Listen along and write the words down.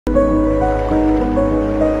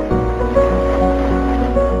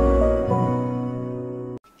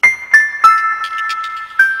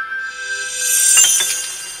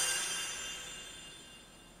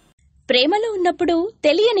చేసేటప్పుడు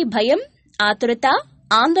తెలియని భయం, ఆతురత,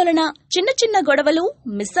 ఆందోళన, చిన్న చిన్న గొడవలు,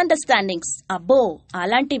 మిస్అండర్స్టాండింగ్స్, అబ్బో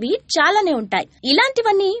అలాంటివి చాలానే ఉంటాయి.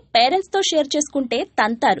 ఇలాంటివన్నీ పేరెంట్స్ తో షేర్ చేసుకుంటే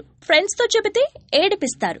తంతారు, ఫ్రెండ్స్ తో చెబితే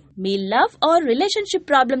ఏడిపిస్తారు. మీ లవ్ ఆర్ రిలేషన్షిప్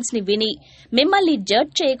ప్రాబ్లమ్స్ ని విని మిమ్మల్ని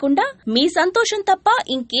జడ్జ్ చేయకుండా మీ సంతోషం తప్ప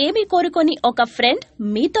ఇంకేమీ కోరుకొని ఒక ఫ్రెండ్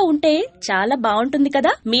మీతో ఉంటే చాలా బాగుంటుంది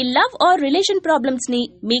కదా. మీ లవ్ ఆర్ రిలేషన్ ప్రాబ్లమ్స్ ని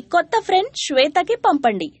మీ కొత్త ఫ్రెండ్ శ్వేతకి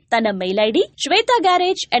పంపండి. తన మెయిల్ ఐడి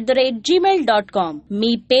shwetagarage@gmail.com.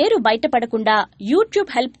 మీ పేరు బయటపడకుండా యూట్యూబ్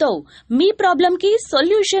హెల్ప్ తో మీ ప్రాబ్లం కి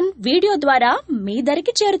సొల్యూషన్ వీడియో ద్వారా మీ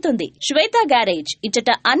దరికి చేరుతుంది. శ్వేత గ్యారేజ్ ఇచ్చట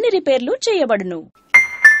అన్ని రిపేర్లు చేయబడును.